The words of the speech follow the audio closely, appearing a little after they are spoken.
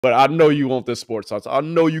But I know you want this sports talk. I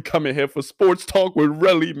know you coming here for sports talk with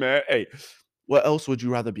Relly, man. Hey, what else would you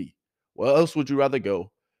rather be? Where else would you rather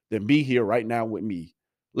go than be here right now with me?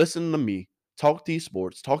 Listen to me, talk these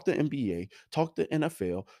sports, talk the NBA, talk the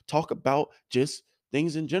NFL, talk about just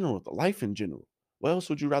things in general, the life in general. Where else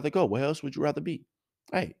would you rather go? Where else would you rather be?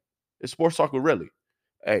 Hey, it's sports talk with Relly.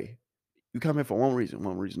 Hey, you come here for one reason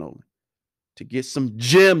only. To get some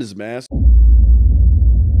gems, man.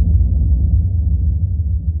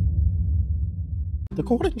 The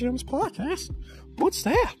Golden Gems Podcast? What's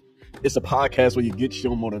that? It's a podcast where you get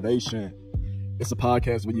your motivation. It's a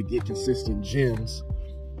podcast where you get consistent gems.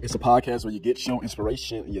 It's a podcast where you get your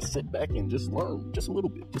inspiration and you sit back and just learn just a little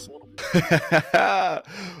bit.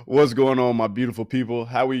 What's going on, my beautiful people?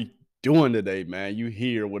 How we doing today, man? You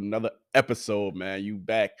here with another episode, man. You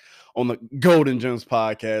back on the Golden Gems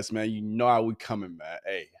Podcast, man. You know how we coming, man.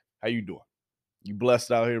 Hey, how you doing? You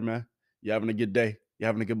blessed out here, man? You having a good day? You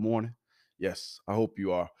having a good morning? Yes, I hope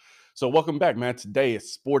you are. So welcome back, man. Today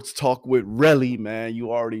is Sports Talk with Relly, man.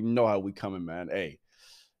 You already know how we coming, man. Hey,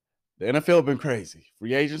 the NFL been crazy.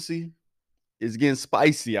 Free agency is getting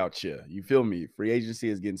spicy out here. You feel me? Free agency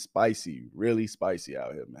is getting spicy, really spicy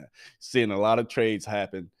out here, man. Seeing a lot of trades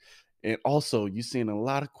happen. And also, you're seeing a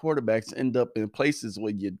lot of quarterbacks end up in places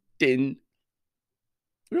where you didn't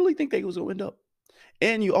really think they was going to end up.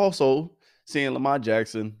 And you also seeing Lamar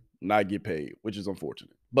Jackson not get paid, which is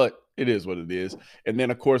unfortunate. But it is what it is. And then,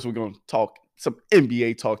 of course, we're going to talk some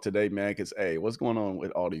NBA talk today, man, because, hey, what's going on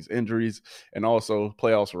with all these injuries and also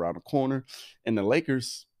playoffs around the corner? And the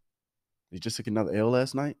Lakers, they just took another L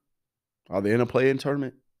last night. Are they in a play-in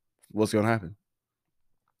tournament? What's going to happen?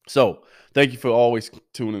 So thank you for always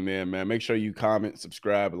tuning in, man. Make sure you comment,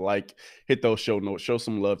 subscribe, like, hit those show notes, show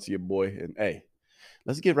some love to your boy. And, hey,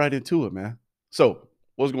 let's get right into it, man. So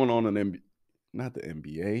what's going on in the NBA? Not the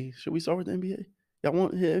NBA. Should we start with the NBA? Y'all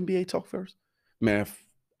want to hear NBA talk first? Man,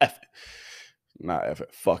 F it. Not F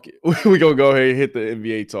it. Fuck it. We're going to go ahead and hit the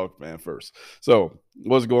NBA talk, man, first. So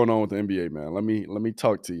what's going on with the NBA, man? Let me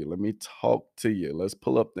talk to you. Let's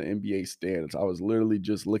pull up the NBA standards. I was literally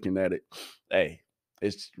just looking at it. Hey,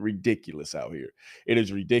 it's ridiculous out here. It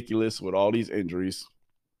is ridiculous with all these injuries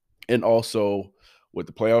and also with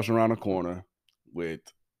the playoffs around the corner, with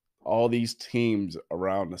all these teams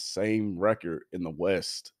around the same record in the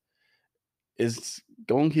West. It's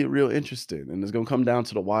going to get real interesting, and it's going to come down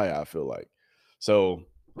to the wire, I feel like. So,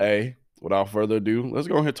 hey, without further ado, let's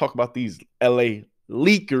go ahead and talk about these LA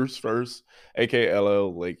Leakers first, a.k.a.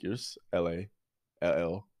 LL Lakers, LA,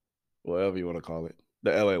 LL, whatever you want to call it,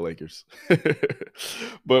 the LA Lakers.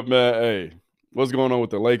 But, man, hey, what's going on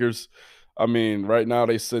with the Lakers? I mean, right now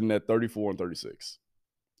they're sitting at 34-36.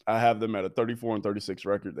 I have them at a 34-36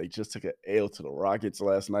 record. They just took an L to the Rockets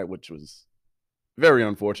last night, which was very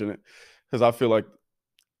unfortunate. Because I feel like,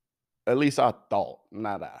 at least I thought,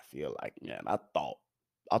 not I feel like, man, I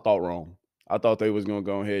thought wrong. I thought they was going to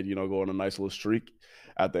go ahead, go on a nice little streak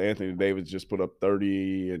after Anthony Davis just put up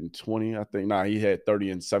 30 and 20, I think. Nah, he had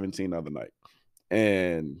 30 and 17 the other night.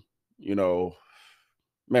 And,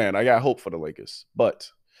 man, I got hope for the Lakers. But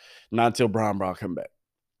not until Bron come back.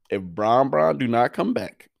 If Bron do not come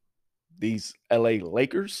back, these LA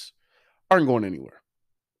Lakers aren't going anywhere.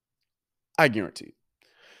 I guarantee it.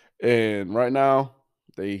 And right now,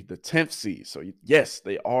 the 10th seed. So, yes,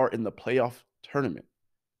 they are in the playoff tournament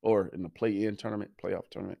or in the play-in tournament, playoff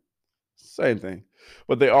tournament. Same thing.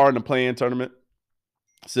 But they are in the play-in tournament,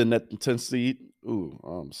 sitting at the 10th seed. Ooh,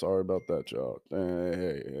 I'm sorry about that, y'all.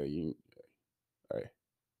 Hey,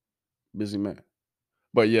 busy man.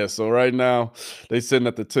 But, yeah, so right now, they sitting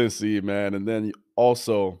at the 10th seed, man. And then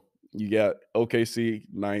also you got OKC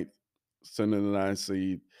 9th, sitting in the 9th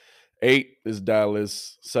seed. 8 is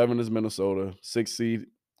Dallas, 7 is Minnesota, 6 seed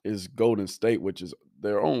is Golden State, which is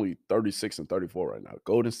they're only 36-34 right now.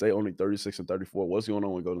 Golden State only 36-34. What's going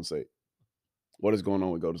on with Golden State? What is going on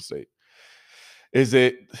with Golden State? Is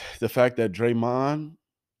it the fact that Draymond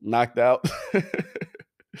knocked out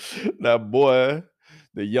that boy,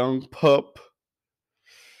 the young pup?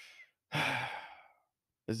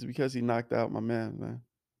 Is it because he knocked out my man?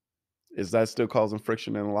 Is that still causing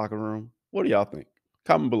friction in the locker room? What do y'all think?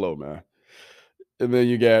 Comment below, man. And then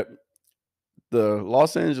you got the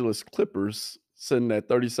Los Angeles Clippers sitting at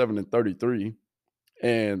 37-33,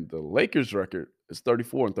 and the Lakers record is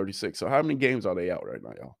 34-36. So how many games are they out right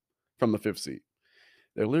now, y'all, from the 5th seed?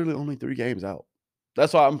 They're literally only 3 games out.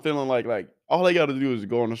 That's why I'm feeling like all they got to do is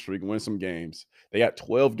go on a streak and win some games. They got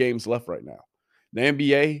 12 games left right now. The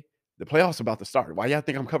NBA, the playoffs are about to start. Why y'all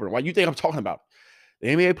think I'm covering? Why you think I'm talking about it?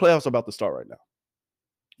 The NBA playoffs are about to start right now.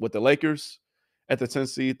 With the Lakers at the 10th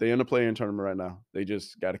seed, they're in the play-in tournament right now. They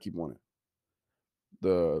just got to keep winning.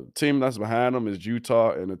 The team that's behind them is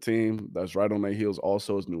Utah, and the team that's right on their heels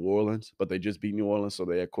also is New Orleans. But they just beat New Orleans, so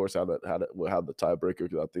they of course will have the tiebreaker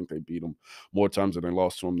because I think they beat them more times than they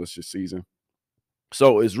lost to them this season.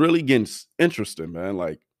 So it's really getting interesting, man.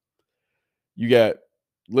 Like you got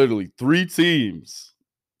literally 3 teams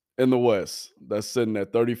in the West that's sitting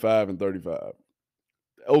at 35 and 35.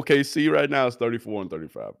 OKC right now is 34 and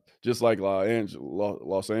 35, just like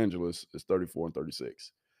Los Angeles is 34 and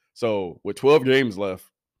 36. So with 12 games left,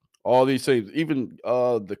 all these teams, even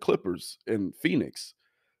the Clippers in Phoenix,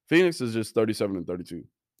 Phoenix is just 37 and 32.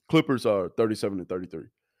 Clippers are 37 and 33.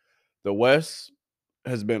 The West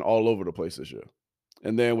has been all over the place this year.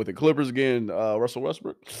 And then with the Clippers again, Russell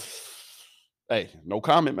Westbrook, hey, no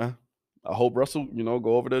comment, man. I hope Russell,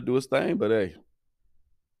 go over there, do his thing. But hey,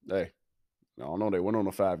 I don't know. They went on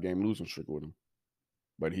a 5-game losing streak with him,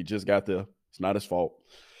 but he just got there. It's not his fault.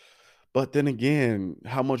 But then again,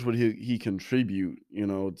 how much would he contribute,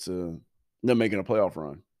 to them making a playoff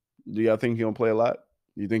run? Do y'all think he's gonna play a lot?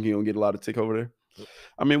 You think he's gonna get a lot of tick over there?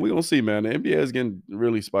 I mean, we're gonna see, man. The NBA is getting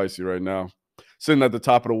really spicy right now. Sitting at the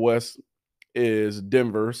top of the West is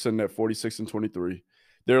Denver, sitting at 46 and 23.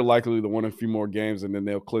 They're likely to win a few more games, and then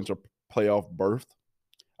they'll clinch a playoff berth.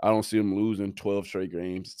 I don't see them losing 12 straight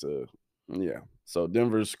games yeah. So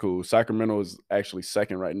Denver's cool. Sacramento is actually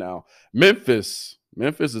second right now. Memphis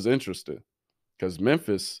is interesting because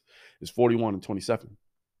Memphis is 41 and 27,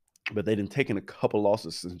 but they didn't taken a couple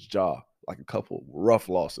losses since like a couple rough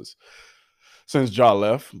losses since Ja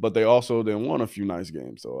left. But they also then won a few nice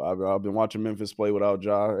games. So I've been watching Memphis play without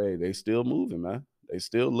Ja. Hey, they still moving, man. They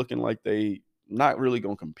still looking like they not really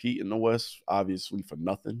gonna compete in the West, obviously for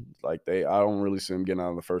nothing. Like I don't really see them getting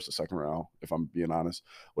out of the first or second round, if I'm being honest,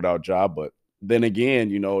 without Ja. But then again,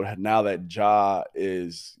 now that Ja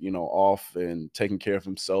is, off and taking care of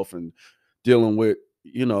himself and dealing with,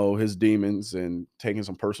 his demons and taking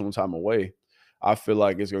some personal time away, I feel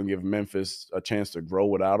like it's going to give Memphis a chance to grow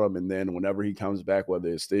without him. And then whenever he comes back, whether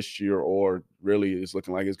it's this year or really it's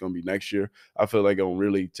looking like it's going to be next year, I feel like they're going to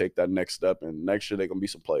really take that next step. And next year, they're going to be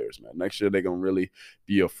some players, man. Next year, they're going to really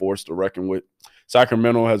be a force to reckon with.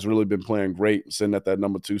 Sacramento has really been playing great, sitting at that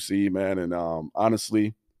number 2 seed, man. And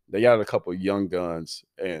honestly, they got a couple of young guns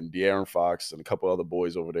and De'Aaron Fox and a couple other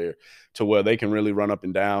boys over there to where they can really run up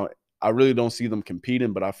and down. I really don't see them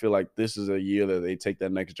competing, but I feel like this is a year that they take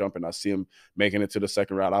that next jump, and I see them making it to the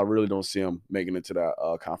second round. I really don't see them making it to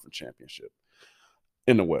that conference championship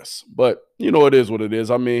in the West. But, it is what it is.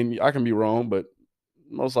 I mean, I can be wrong, but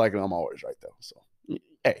most likely I'm always right, though. So,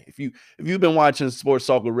 hey, if you've been watching Sports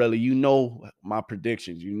Talk with Relly, you know my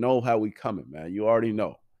predictions. You know how we coming, man. You already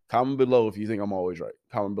know. Comment below if you think I'm always right.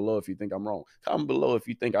 Comment below if you think I'm wrong. Comment below if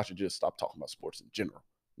you think I should just stop talking about sports in general.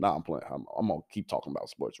 Nah, I'm playing. I'm gonna keep talking about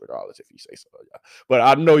sports regardless if you say so. Yeah. But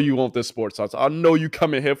I know you want this sports talk. I know you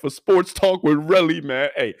coming here for Sports Talk with Relly, man.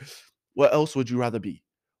 Hey, what else would you rather be?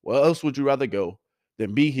 Where else would you rather go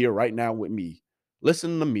than be here right now with me?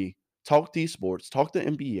 Listen to me. Talk these sports. Talk the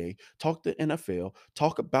NBA. Talk the NFL.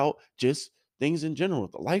 Talk about just things in general,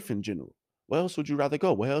 the life in general. Where else would you rather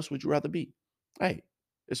go? Where else would you rather be? Hey,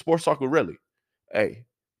 it's Sports Talk with Relly. Hey,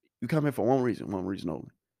 you come here for one reason only.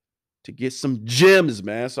 To get some gems,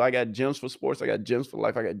 man. So I got gems for sports. I got gems for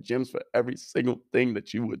life. I got gems for every single thing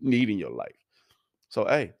that you would need in your life. So,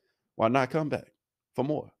 hey, why not come back for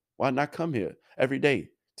more? Why not come here every day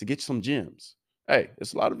to get some gems? Hey,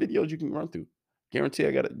 it's a lot of videos you can run through. Guarantee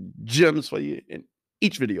I got gems for you in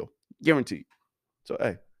each video. Guaranteed. So,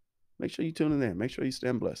 hey, make sure you tune in. Make sure you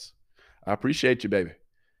stand blessed. I appreciate you, baby.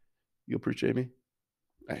 You appreciate me?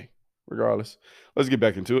 Hey, regardless, let's get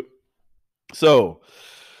back into it. So,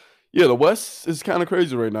 yeah, the West is kind of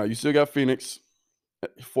crazy right now. You still got Phoenix,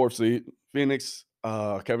 4th seed. Phoenix,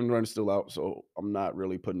 Kevin Durant is still out, so I'm not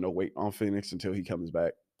really putting no weight on Phoenix until he comes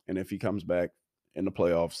back. And if he comes back in the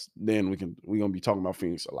playoffs, then we're gonna be talking about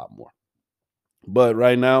Phoenix a lot more. But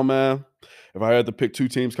right now, man, if I had to pick 2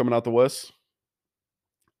 teams coming out the West,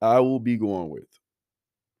 I will be going with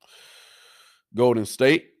Golden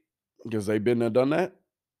State because they've been there, done that,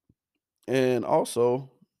 and also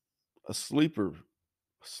a sleeper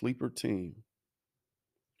team.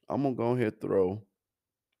 I'm gonna go ahead and throw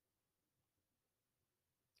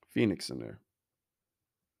Phoenix in there.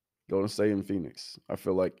 Golden State and Phoenix. I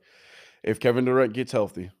feel like if Kevin Durant gets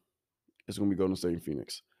healthy, it's going to be Golden State and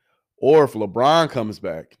Phoenix. Or if LeBron comes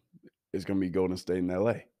back, it's going to be Golden State and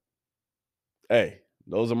LA. Hey,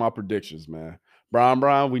 those are my predictions, man.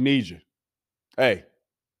 Brian, we need you. Hey,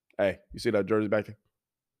 you see that jersey back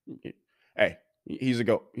there? Hey, he's a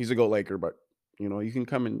GOAT. He's a GOAT Laker, but you can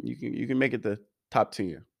come in, you can make it the top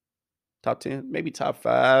 10. Top 10, maybe top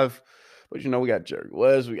 5. But, we got Jerry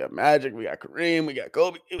West, we got Magic, we got Kareem, we got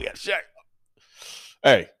Kobe, we got Shaq.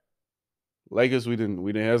 Hey, Lakers, we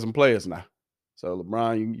didn't have some players now. So,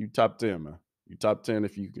 LeBron, you top 10, man. You top 10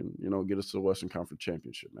 if you can, get us to the Western Conference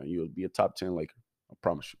Championship, man. You'll be a top 10 Laker. I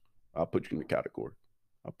promise you. I'll put you in the category.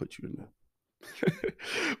 I'll put you in there.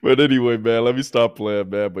 But anyway, man, let me stop playing,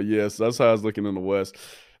 man. But yes, that's how I was looking in the West.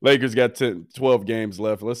 Lakers got 12 games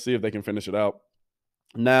left. Let's see if they can finish it out.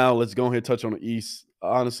 Now, let's go ahead and touch on the East.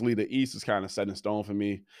 Honestly, the East is kind of set in stone for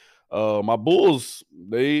me. My Bulls,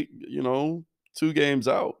 they, 2 games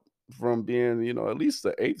out from being, at least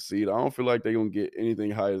the 8th seed. I don't feel like they're going to get anything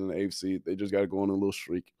higher than the 8th seed. They just got to go on a little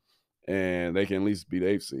streak, and they can at least be the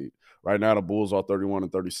 8th seed. Right now, the Bulls are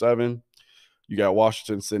 31-37. You got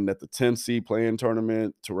Washington sitting at the 10th seed playing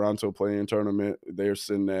tournament, Toronto playing tournament. They're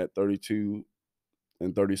sitting at 32-37,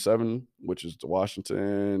 which is the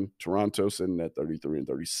Washington. Toronto sitting at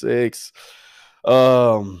 33-36.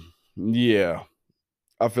 Yeah.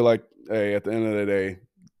 I feel like, hey, at the end of the day,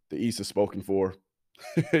 the East is spoken for.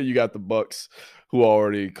 You got the Bucks, who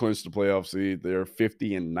already clinched the playoff seed. They're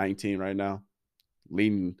 50-19 right now,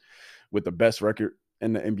 leading with the best record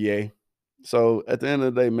in the NBA. So at the end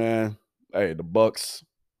of the day, man, hey, the Bucks,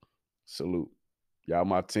 salute. Y'all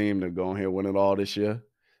my team to go ahead and win it all this year.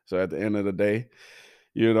 So at the end of the day,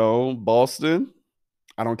 Boston,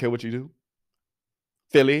 I don't care what you do.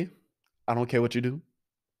 Philly, I don't care what you do.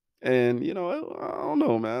 And, I don't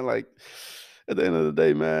know, man. Like, at the end of the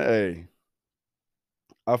day, man, hey,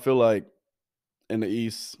 I feel like in the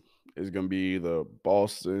East, it's going to be either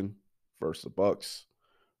Boston versus the Bucks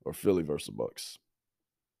or Philly versus the Bucks.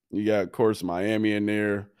 You got, of course, Miami in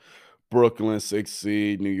there, Brooklyn, 6th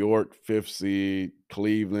seed, New York, 5th seed,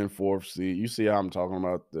 Cleveland, 4th seed. You see how I'm talking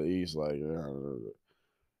about the East? Like,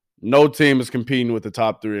 no team is competing with the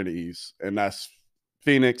top 3 in the East, and that's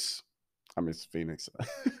Phoenix. I mean, it's Phoenix.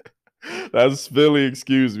 That's Philly,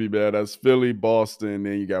 excuse me, man. That's Philly, Boston, and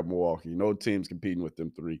then you got Milwaukee. No teams competing with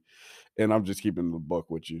them 3. And I'm just keeping the buck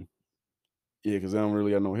with you. Yeah, because I don't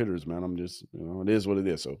really got no hitters, man. I'm just, it is what it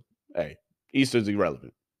is. So, hey, East is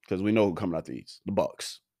irrelevant because we know who's coming out the East, the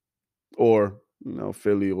Bucks. Or,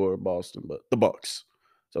 Philly or Boston, but the Bucks.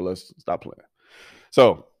 So let's stop playing.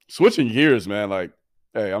 So, switching gears, man, like,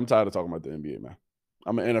 hey, I'm tired of talking about the NBA, man.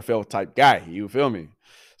 I'm an NFL type guy. You feel me?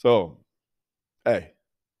 So, hey,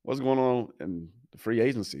 what's going on in the free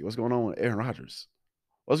agency? What's going on with Aaron Rodgers?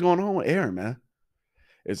 What's going on with Aaron, man?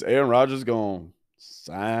 Is Aaron Rodgers going to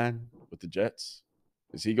sign with the Jets?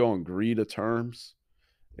 Is he going to agree to terms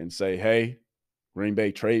and say, hey, Green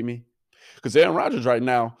Bay, trade me? Because Aaron Rodgers right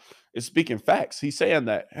now is speaking facts. He's saying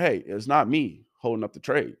that, hey, it's not me holding up the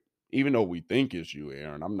trade. Even though we think it's you,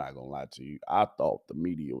 Aaron, I'm not going to lie to you. I thought the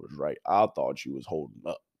media was right. I thought you was holding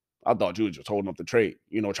up. I thought you was just holding up the trade,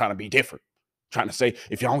 trying to be different. Trying to say,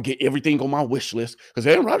 if y'all don't get everything on my wish list, because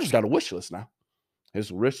Aaron Rodgers got a wish list now. His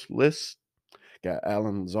wish list got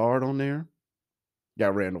Alan Lazard on there.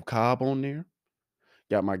 Got Randall Cobb on there.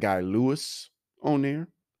 Got my guy Lewis on there.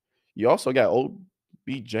 You also got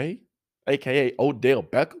OBJ, a.k.a. Odell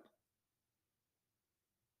Beckham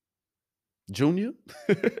Jr.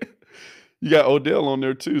 You got Odell on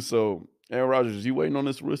there too. So, Aaron Rodgers, you waiting on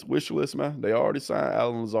this wish list, man? They already signed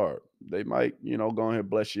Alan Lazard. They might, go ahead and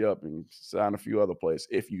bless you up and sign a few other players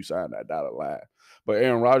if you sign that dotted line. But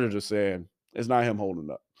Aaron Rodgers is saying it's not him holding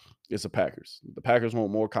up. It's the Packers. The Packers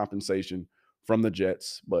want more compensation from the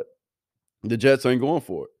Jets, but the Jets ain't going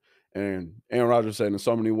for it. And Aaron Rodgers said in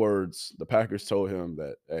so many words, the Packers told him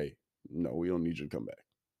that, hey, no, we don't need you to come back.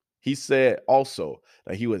 He said also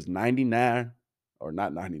that he was 99 or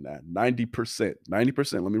not 99, 90%.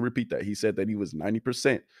 90%. Let me repeat that. He said that he was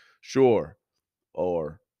 90% sure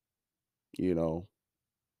or,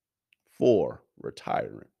 for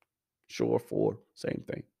retiring. Sure for, same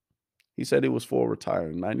thing. He said it was for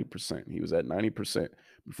retiring, 90%. He was at 90%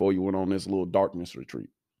 before you went on this little darkness retreat.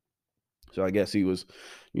 So I guess he was,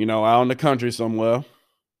 out in the country somewhere.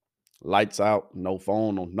 Lights out, no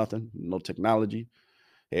phone, no nothing, no technology.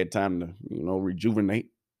 Had time to,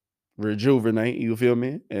 rejuvenate, you feel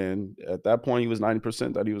me? And at that point, he was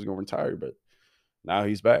 90% that he was going to retire, but now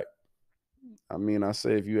he's back. I mean, I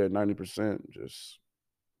say if you had 90%, just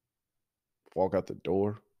walk out the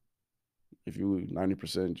door. If you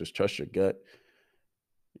 90%, just trust your gut.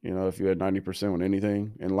 If you had 90% with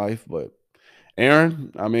anything in life. But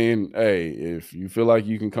Aaron, I mean, hey, if you feel like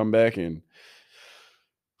you can come back and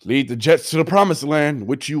lead the Jets to the promised land,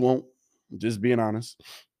 which you won't, just being honest.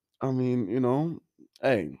 I mean,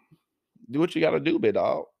 hey, do what you got to do, big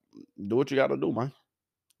dog. Do what you got to do, man.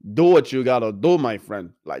 Do what you got to do, my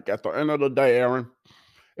friend. Like, at the end of the day, Aaron,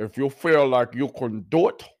 if you feel like you can do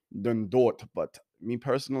it, then do it. But me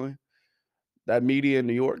personally, that media in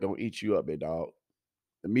New York don't eat you up, big dog.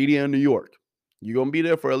 The media in New York, you're gonna be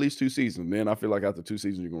there for at least 2 seasons. Then I feel like after 2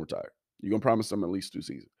 seasons, you're gonna retire. You're gonna promise them at least 2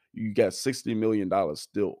 seasons. You got $60 million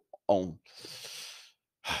still on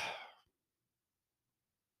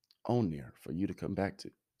on there for you to come back to.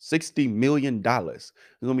 $60 million. He's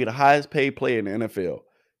gonna be the highest paid player in the NFL.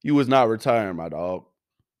 You was not retiring, my dog.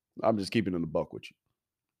 I'm just keeping it in the buck with you.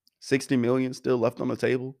 60 million still left on the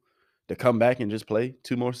table to come back and just play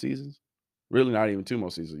 2 more seasons. Really, not even 2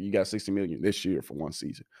 more seasons. You got 60 million this year for 1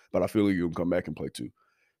 season, but I feel like you can come back and play 2.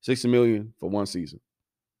 60 million for 1 season.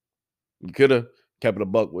 You could have kept it a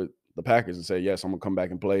buck with the Packers and say, yes, I'm gonna come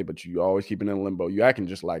back and play, but you always keep it in limbo. You acting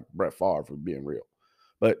just like Brett Favre for being real.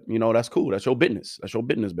 But that's cool. That's your business. That's your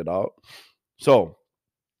business, big dog. So,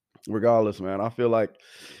 regardless, man, I feel like,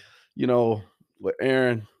 with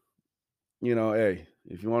Aaron, hey,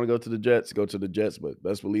 if you want to go to the Jets, go to the Jets, but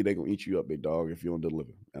best believe they're gonna eat you up, big dog, if you don't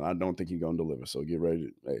deliver. And I don't think you're gonna deliver. So get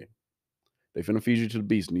ready. Hey, they finna feed you to the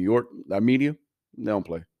beast. New York, that media, they don't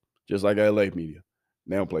play. Just like LA media.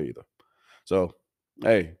 They don't play either. So,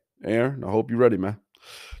 hey, Aaron, I hope you're ready, man.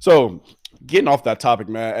 So, getting off that topic,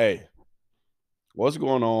 man, hey, what's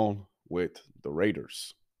going on with the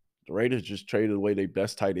Raiders? The Raiders just traded away their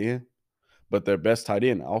best tight end, but their best tight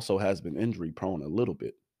end also has been injury prone a little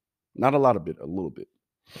bit. Not a lot of bit, a little bit.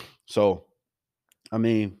 So, I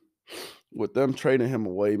mean, with them trading him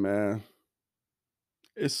away, man,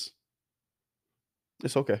 it's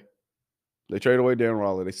okay. They trade away Darren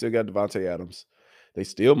Raleigh. They still got Devontae Adams. They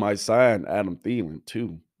still might sign Adam Thielen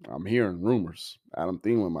too. I'm hearing rumors. Adam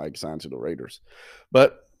Thielen might sign to the Raiders.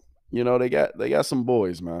 But they got some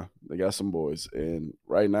boys, man. They got some boys. And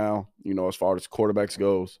right now, as far as quarterbacks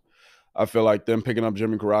goes, I feel like them picking up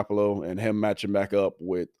Jimmy Garoppolo and him matching back up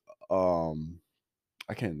with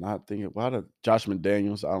I cannot think of why the Josh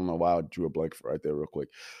McDaniels. I don't know why I drew a blank right there real quick.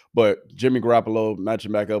 But Jimmy Garoppolo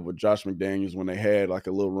matching back up with Josh McDaniels when they had like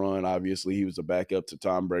a little run. Obviously, he was the backup to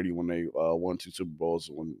Tom Brady when they won 2 Super Bowls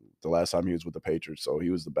when the last time he was with the Patriots. So he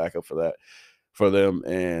was the backup for them.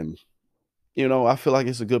 And, I feel like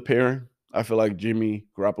it's a good pairing. I feel like Jimmy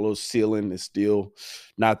Garoppolo's ceiling is still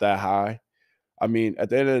not that high. I mean, at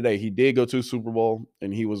the end of the day, he did go to a Super Bowl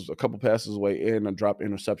and he was a couple passes away and a drop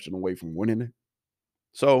interception away from winning it.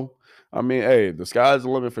 So, I mean, hey, the sky's the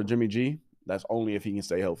limit for Jimmy G. That's only if he can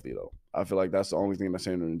stay healthy, though. I feel like that's the only thing that's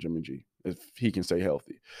hindering Jimmy G, if he can stay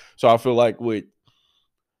healthy. So I feel like with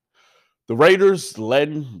the Raiders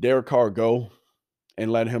letting Derek Carr go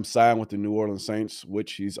and letting him sign with the New Orleans Saints,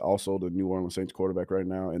 which he's also the New Orleans Saints quarterback right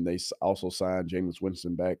now, and they also signed Jameis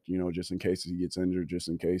Winston back, just in case he gets injured, just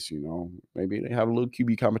in case, maybe they have a little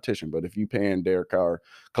QB competition. But if you paying Derek Carr a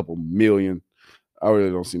couple million, I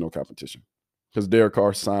really don't see no competition. Because Derek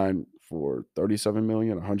Carr signed for $37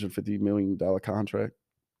 million, $150 million contract,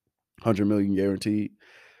 $100 million guaranteed.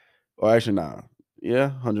 Or actually, nah.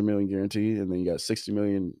 Yeah, $100 million guaranteed, and then you got $60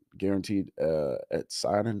 million guaranteed at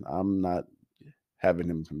signing. I'm not having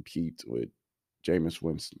him compete with Jameis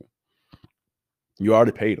Winston. You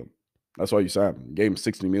already paid him. That's why you signed him. You gave him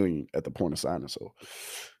 $60 million at the point of signing. So,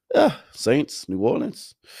 yeah, Saints, New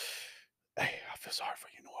Orleans. Hey, I feel sorry for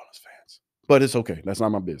you, New Orleans fans, but it's okay. That's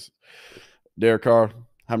not my business. Derek Carr,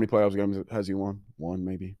 how many playoffs games has he won? 1,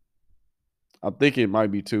 maybe. I think it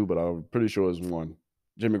might be 2, but I'm pretty sure it's 1.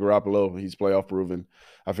 Jimmy Garoppolo, he's playoff proven.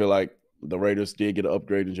 I feel like the Raiders did get an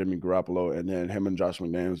upgrade in Jimmy Garoppolo, and then him and Josh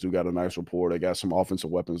McDaniels do got a nice rapport. They got some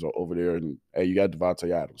offensive weapons over there, and hey, you got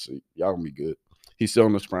Devontae Adams. So y'all gonna be good. He's still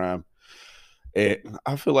in his prime. And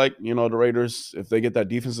I feel like, the Raiders, if they get that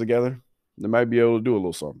defense together, they might be able to do a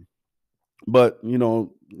little something. But,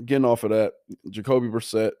 getting off of that, Jacoby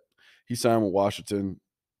Brissett, he signed with Washington.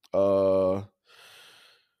 Lamar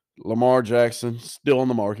Jackson, still on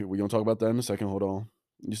the market. We're going to talk about that in a second. Hold on.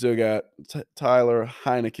 You still got Tyler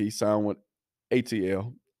Heineke signed with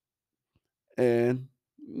ATL. And,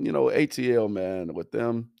 ATL, man, with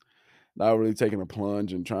them not really taking a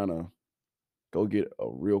plunge and trying to go get a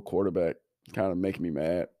real quarterback, kind of making me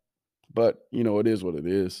mad. But, it is what it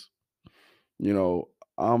is.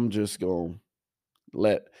 I'm just going to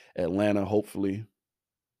let Atlanta hopefully,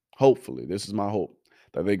 this is my hope,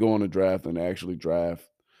 that they go on the draft and actually draft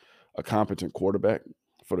a competent quarterback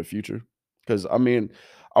for the future. Because, I mean,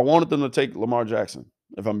 I wanted them to take Lamar Jackson,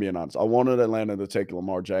 if I'm being honest. I wanted Atlanta to take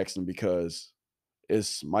Lamar Jackson because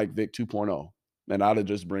it's Mike Vick 2.0. And that'll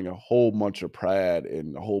just bring a whole bunch of pride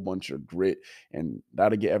and a whole bunch of grit. And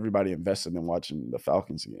that'll get everybody invested in watching the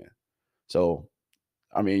Falcons again. So,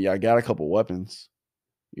 I mean, y'all got a couple weapons.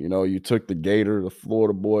 You took the Gator, the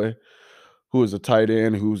Florida boy, who is a tight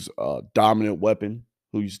end, who's a dominant weapon,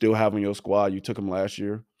 who you still have on your squad. You took him last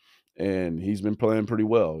year. and he's been playing pretty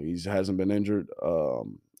well. He hasn't been injured.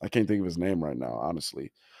 I can't think of his name right now,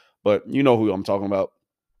 honestly, but you know who I'm talking about.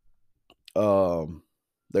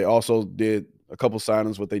 They also did a couple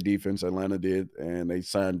signings with their defense. Atlanta did, and they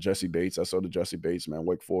signed Jesse Bates. I saw the Jesse Bates, man,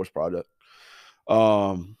 Wake Forest project.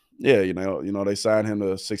 Yeah, they signed him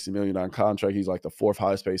to a $60 million contract. He's like the fourth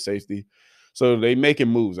highest paid safety. So they making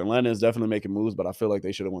moves. Atlanta is definitely making moves, but I feel like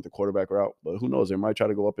they should have went the quarterback route. But who knows? They might try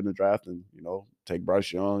to go up in the draft and take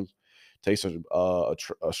Bryce Young, take a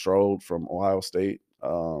Strode from Ohio State.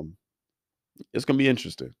 It's gonna be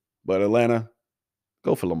interesting. But Atlanta,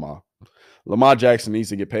 go for Lamar. Lamar Jackson needs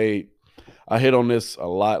to get paid. I hit on this a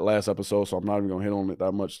lot last episode, so I'm not even gonna hit on it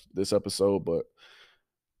that much this episode. But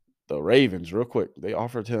the Ravens, real quick, they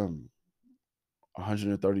offered him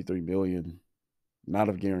 $133 million, not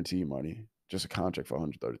of guaranteed money, just a contract for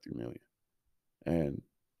 $133 million, and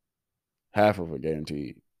half of it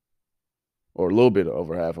guaranteed, or a little bit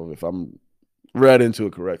over half of it, if I'm read into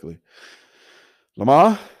it correctly.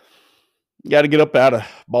 Lamar, you got to get up out of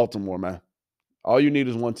Baltimore, man. All you need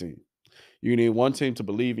is one team. You need one team to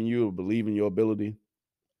believe in you, believe in your ability,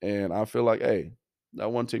 and I feel like, hey,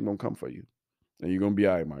 that one team gonna come for you, and you're gonna be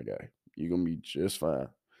all right, my guy. You're gonna be just fine.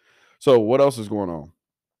 So, what else is going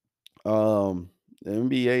on? The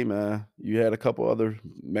NBA, man, you had a couple other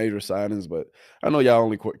major signings, but I know y'all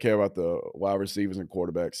only care about the wide receivers and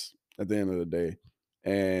quarterbacks at the end of the day.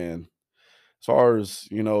 And as far as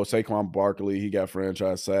Saquon Barkley, he got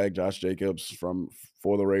franchise tag. Josh Jacobs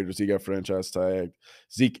for the Raiders, he got franchise tag.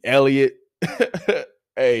 Zeke Elliott,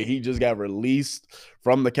 hey, he just got released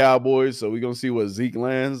from the Cowboys, so we're gonna see what Zeke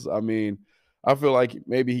lands. I mean, I feel like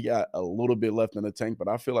maybe he got a little bit left in the tank, but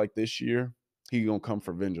I feel like this year he gonna come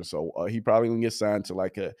for vengeance. So he probably gonna get signed to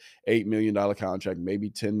like a $8 million contract, maybe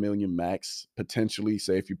 $10 million max, potentially.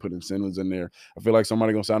 Say if you put incentives in there, I feel like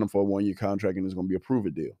somebody gonna sign him for a 1-year contract, and it's gonna be a prove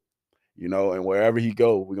it deal. And wherever he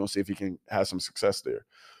go, we're gonna see if he can have some success there.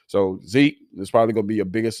 So Zeke is probably gonna be your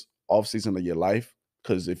biggest offseason of your life,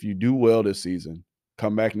 because if you do well this season,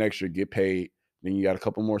 come back next year, get paid, then you got a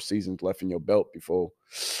couple more seasons left in your belt before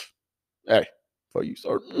you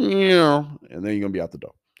start, and then you're gonna be out the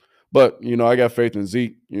door. But I got faith in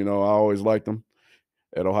Zeke. I always liked him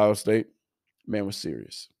at Ohio State. Man was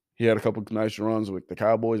serious. He had a couple nice runs with the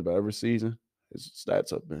Cowboys, but every season his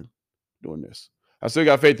stats up, man. Doing this, I still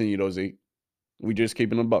got faith in you, though, Zeke. We just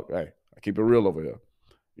keeping a buck. Hey, I keep it real over here.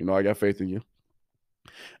 I got faith in you.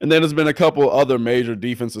 And then there's been a couple other major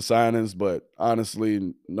defensive signings, but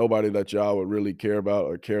honestly, nobody that y'all would really care about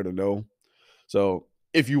or care to know. So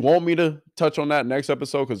if you want me to touch on that next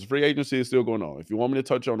episode, because free agency is still going on, if you want me to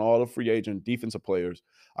touch on all the free agent defensive players,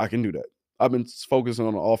 I can do that. I've been focusing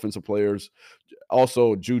on the offensive players.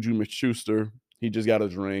 Also, Juju Smith-Schuster, he just got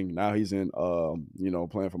his ring. Now he's in,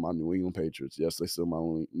 playing for my New England Patriots. Yes, they still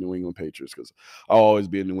my New England Patriots, because I'll always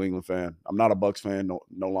be a New England fan. I'm not a Bucs fan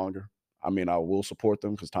no longer. I mean, I will support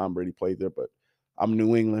them because Tom Brady played there, but I'm a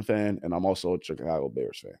New England fan, and I'm also a Chicago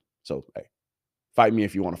Bears fan. So, hey, fight me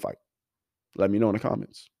if you want to fight. Let me know in the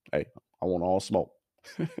comments. Hey, I want all smoke.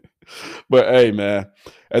 But hey, man,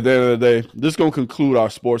 at the end of the day, this is going to conclude our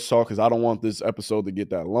sports talk, because I don't want this episode to get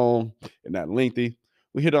that long and that lengthy.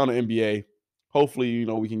 We hit on the NBA. Hopefully,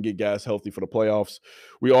 we can get guys healthy for the playoffs.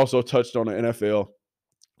 We also touched on the NFL.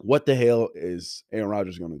 What the hell is Aaron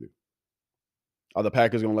Rodgers going to do? Are the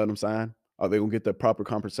Packers going to let him sign? Are they going to get the proper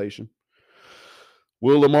compensation?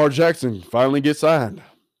 Will Lamar Jackson finally get signed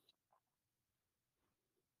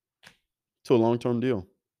to a long-term deal?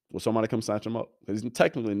 Will somebody come sign him up? Because he's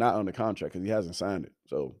technically not under contract because he hasn't signed it.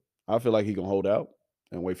 So I feel like he's going to hold out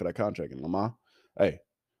and wait for that contract. And Lamar, hey,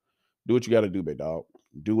 do what you got to do, big dog.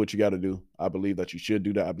 Do what you got to do. I believe that you should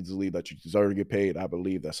do that. I believe that you deserve to get paid. I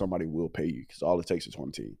believe that somebody will pay you, because all it takes is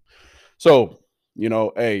one team. So,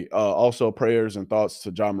 also prayers and thoughts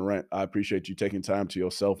to Ja Morant. I appreciate you taking time to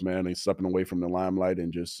yourself, man, and stepping away from the limelight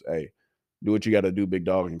and just, hey, do what you got to do, big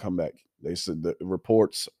dog, and come back. They said the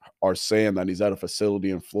reports are saying that he's at a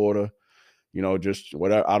facility in Florida, just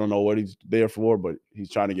whatever. I don't know what he's there for, but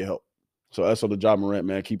he's trying to get help. So that's all the Ja Morant,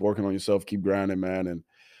 man. Keep working on yourself. Keep grinding, man. And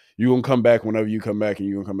you're going to come back whenever you come back, and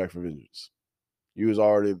you're going to come back for vengeance. You was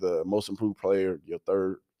already the most improved player your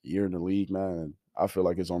third year in the league, man. And I feel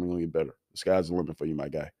like it's only going to get better. The sky's the limit for you, my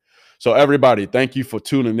guy. So everybody, thank you for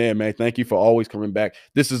tuning in, man. Thank you for always coming back.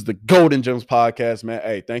 This is the Golden Gems podcast, man.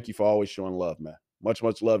 Hey, thank you for always showing love, man. Much,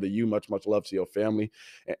 much love to you. Much, much love to your family.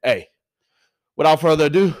 And hey, without further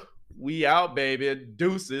ado, we out, baby.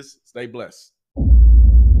 Deuces. Stay blessed.